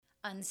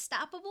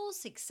Unstoppable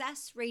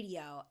Success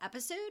Radio,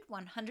 episode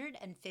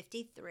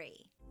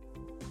 153.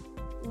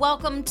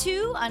 Welcome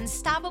to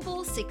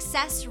Unstoppable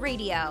Success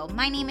Radio.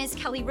 My name is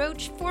Kelly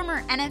Roach,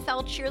 former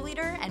NFL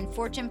cheerleader and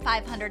Fortune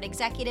 500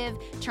 executive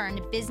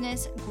turned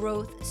business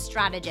growth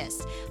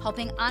strategist,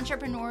 helping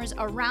entrepreneurs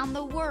around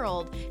the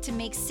world to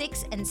make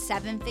 6- and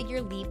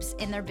 7-figure leaps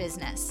in their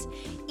business.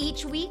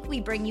 Each week, we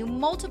bring you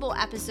multiple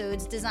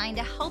episodes designed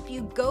to help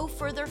you go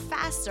further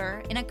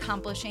faster in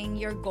accomplishing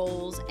your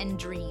goals and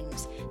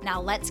dreams.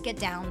 Now let's get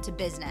down to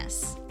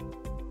business.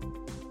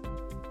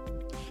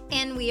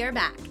 And we are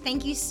back.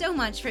 Thank you so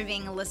much for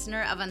being a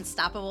listener of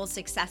Unstoppable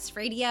Success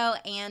Radio.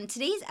 And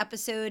today's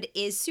episode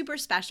is super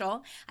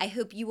special. I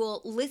hope you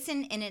will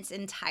listen in its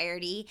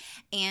entirety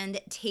and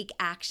take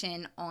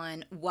action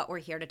on what we're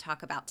here to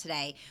talk about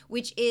today,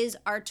 which is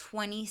our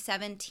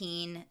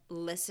 2017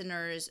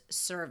 listeners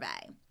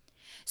survey.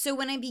 So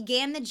when I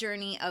began the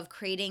journey of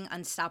creating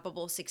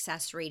Unstoppable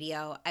Success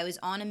Radio, I was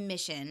on a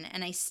mission,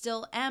 and I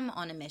still am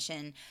on a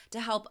mission, to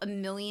help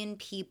 1 million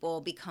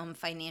people become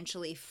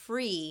financially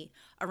free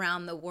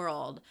around the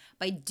world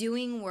by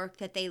doing work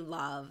that they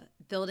love,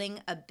 building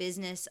a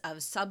business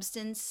of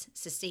substance,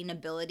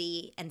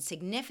 sustainability, and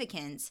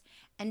significance,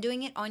 and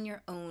doing it on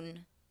your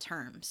own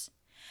terms.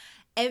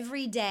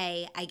 Every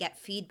day I get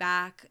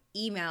feedback,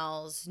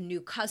 emails, new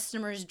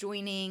customers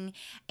joining,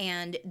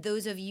 and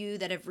those of you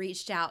that have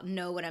reached out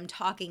know what I'm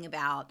talking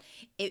about.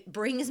 It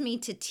brings me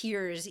to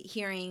tears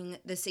hearing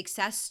the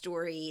success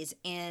stories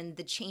and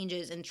the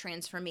changes and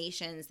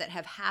transformations that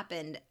have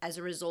happened as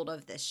a result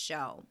of this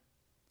show.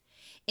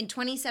 In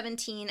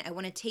 2017, I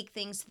want to take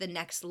things to the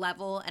next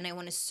level, and I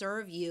want to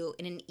serve you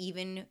in an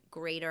even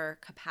greater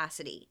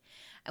capacity.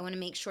 I want to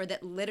make sure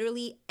that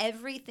literally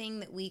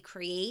everything that we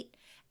create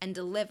and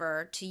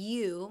deliver to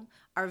you,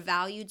 our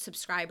valued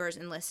subscribers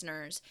and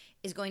listeners,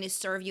 is going to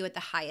serve you at the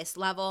highest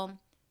level,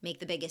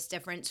 make the biggest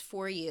difference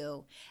for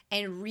you,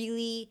 and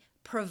really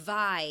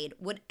provide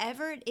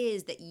whatever it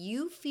is that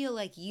you feel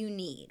like you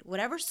need,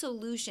 whatever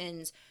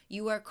solutions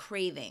you are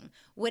craving,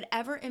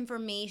 whatever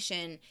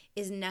information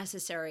is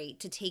necessary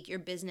to take your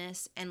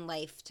business and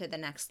life to the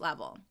next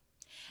level.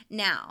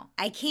 Now,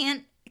 I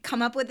can't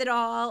come up with it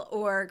all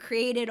or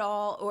create it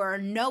all or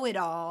know it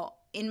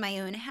all in my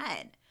own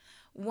head.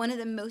 One of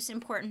the most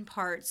important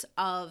parts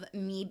of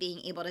me being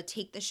able to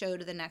take the show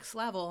to the next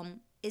level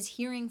is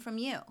hearing from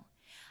you.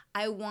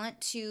 I want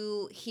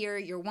to hear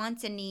your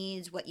wants and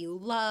needs, what you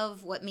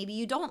love, what maybe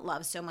you don't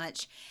love so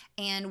much,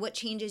 and what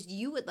changes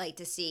you would like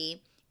to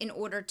see in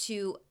order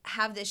to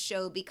have this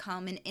show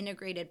become an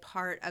integrated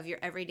part of your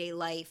everyday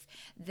life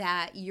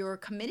that you're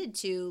committed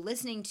to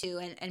listening to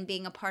and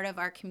being a part of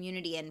our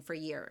community in for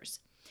years.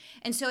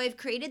 And so I've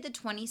created the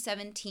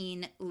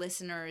 2017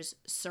 listeners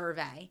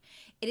survey.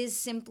 It is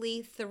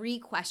simply 3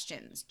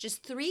 questions,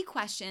 just 3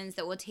 questions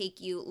that will take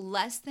you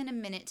less than a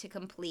minute to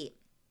complete.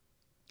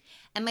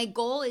 And my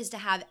goal is to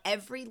have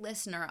every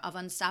listener of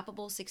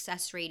Unstoppable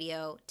Success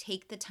Radio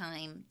take the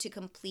time to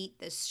complete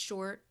this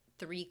short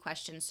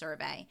 3-question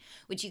survey,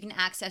 which you can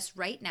access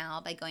right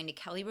now by going to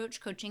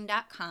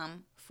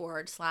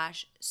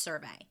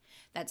kellyroachcoaching.com/survey.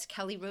 That's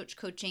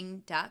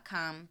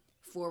kellyroachcoaching.com/survey.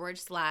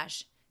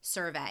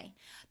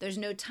 There's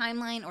no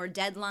timeline or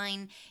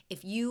deadline.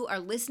 If you are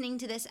listening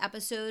to this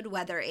episode,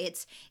 whether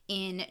it's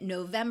in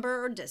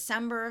November,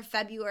 December,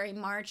 February,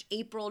 March,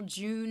 April,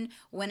 June,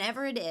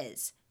 whenever it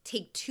is,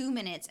 take 2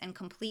 minutes and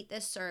complete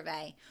this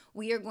survey.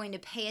 We are going to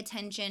pay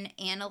attention,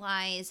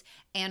 analyze,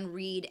 and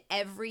read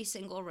every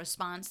single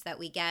response that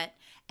we get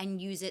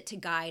and use it to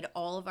guide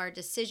all of our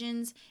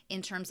decisions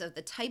in terms of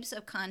the types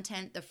of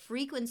content, the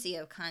frequency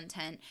of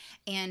content,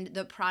 and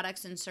the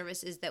products and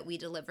services that we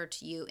deliver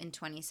to you in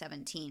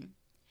 2017.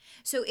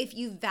 So if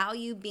you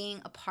value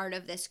being a part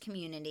of this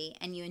community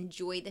and you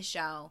enjoy the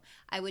show,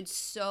 I would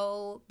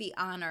so be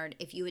honored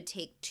if you would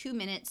take 2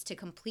 minutes to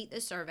complete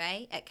the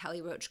survey at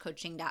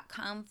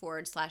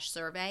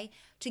kellyroachcoaching.com/survey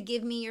to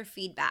give me your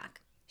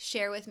feedback,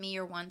 share with me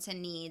your wants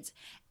and needs,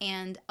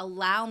 and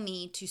allow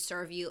me to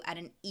serve you at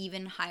an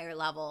even higher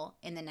level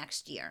in the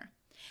next year.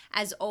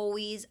 As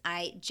always,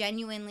 I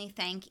genuinely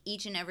thank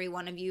each and every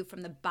one of you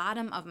from the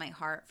bottom of my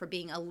heart for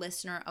being a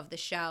listener of the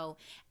show,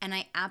 and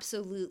I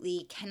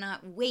absolutely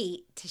cannot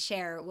wait to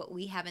share what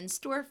we have in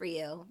store for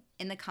you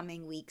in the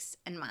coming weeks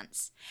and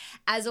months.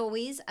 As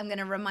always, I'm going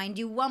to remind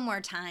you one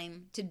more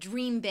time to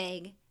dream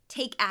big,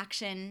 take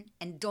action,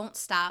 and don't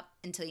stop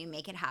until you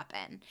make it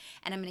happen.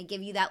 And I'm going to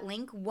give you that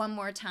link one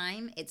more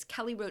time. It's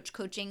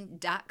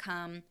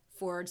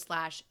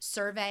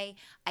kellyroachcoaching.com/survey.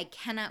 I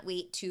cannot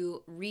wait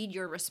to read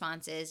your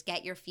responses,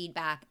 get your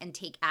feedback, and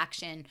take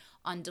action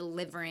on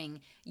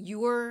delivering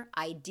your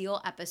ideal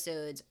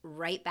episodes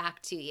right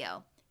back to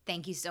you.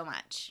 Thank you so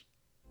much.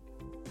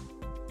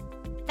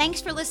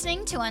 Thanks for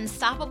listening to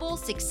Unstoppable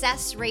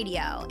Success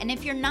Radio. And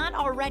if you're not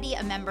already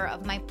a member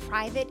of my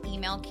private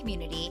email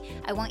community,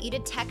 I want you to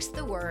text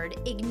the word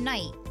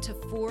IGNITE to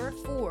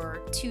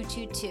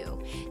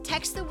 44222.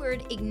 Text the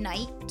word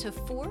IGNITE to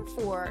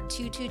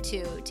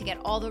 44222 to get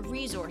all the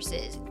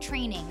resources,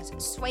 trainings,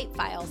 swipe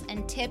files,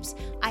 and tips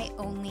I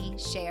only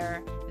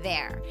share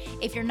there.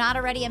 If you're not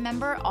already a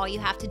member, all you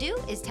have to do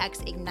is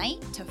text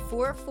IGNITE to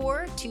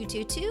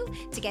 44222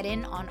 to get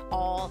in on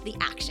all the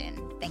action.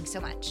 Thanks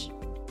so much.